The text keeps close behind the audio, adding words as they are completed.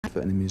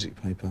in a music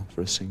paper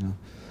for a singer,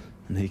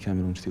 and he came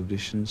along to the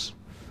auditions.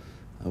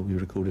 We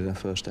recorded our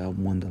first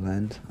album,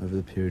 Wonderland, over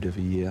the period of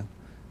a year,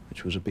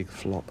 which was a big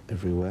flop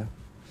everywhere.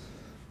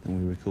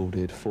 Then we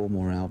recorded 4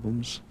 more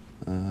albums.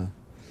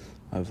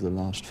 Over the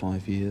last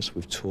 5 years,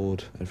 we've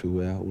toured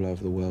everywhere, all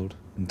over the world,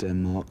 in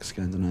Denmark,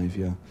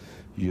 Scandinavia,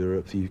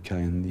 Europe, the UK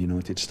and the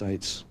United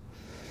States.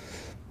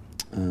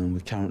 We're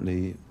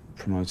currently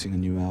promoting a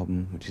new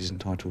album which is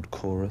entitled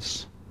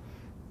Chorus.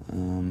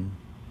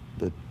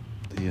 The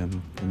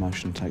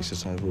promotion takes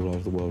us over all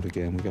over the world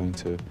again. We're going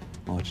to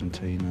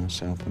Argentina,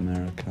 South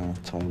America,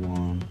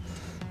 Taiwan,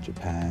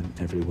 Japan,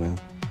 everywhere.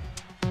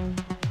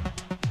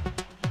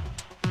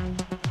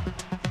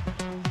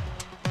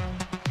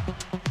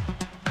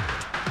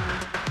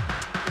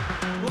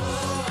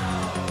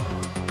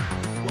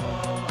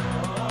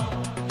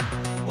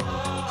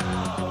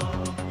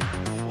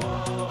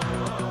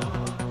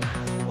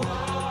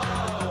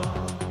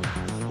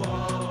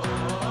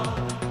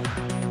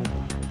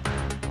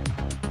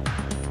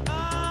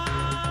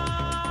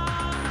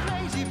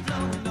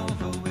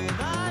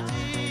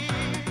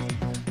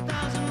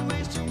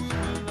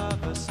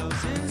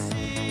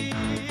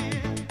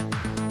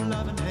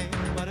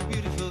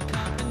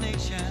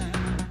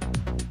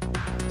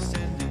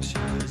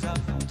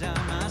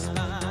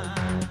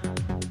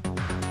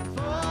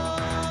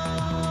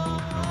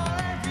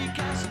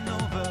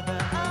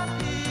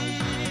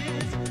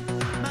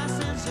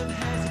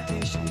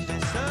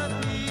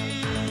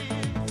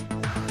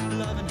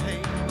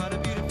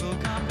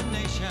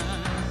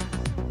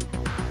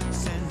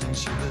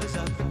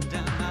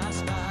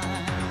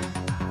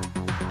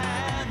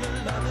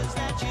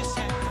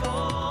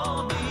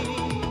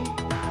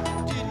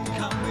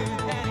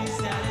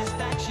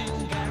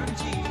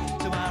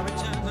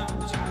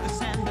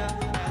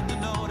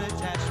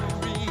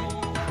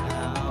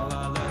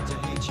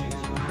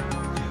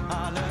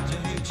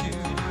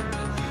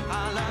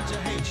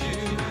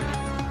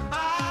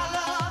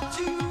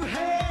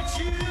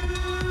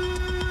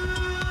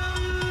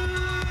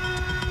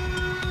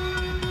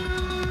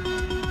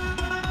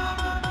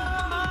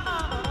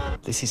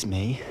 This is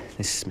me.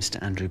 This is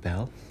Mr. Andrew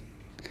Bell.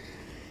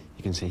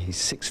 You can see he's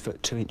 6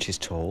 foot 2 inches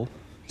tall.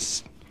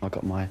 I've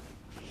got my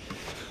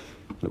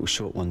little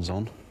short ones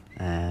on,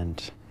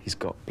 and he's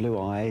got blue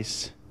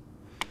eyes,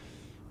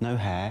 no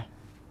hair,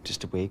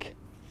 just a wig,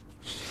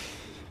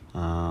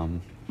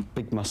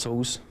 big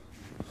muscles,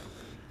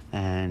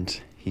 and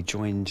he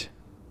joined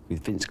with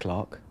Vince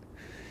Clarke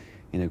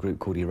in a group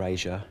called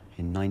Erasure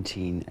in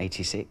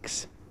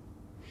 1986.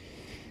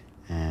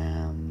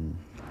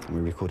 We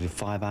recorded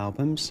 5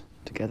 albums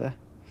together,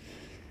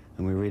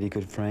 and we're really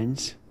good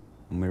friends,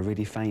 and we're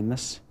really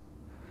famous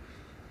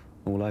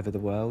all over the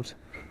world,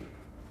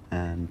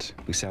 and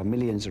we sell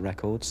millions of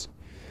records,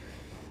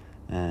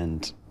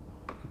 and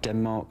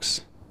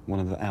Denmark's one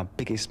of our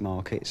biggest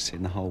markets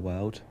in the whole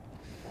world,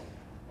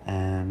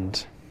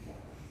 and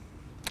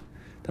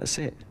that's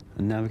it.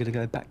 And now we're going to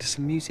go back to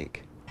some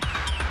music.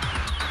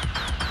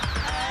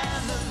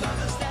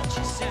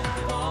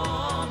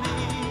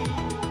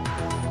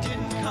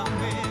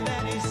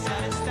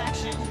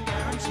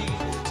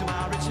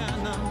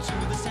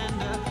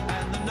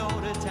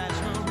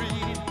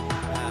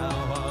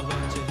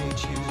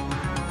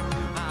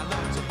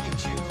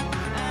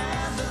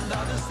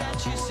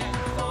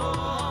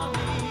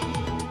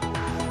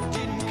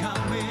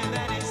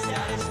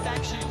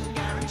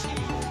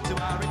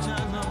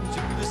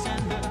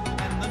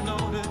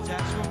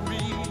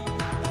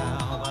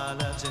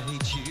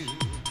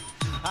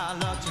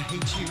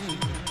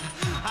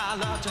 I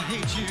love to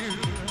hate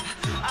you.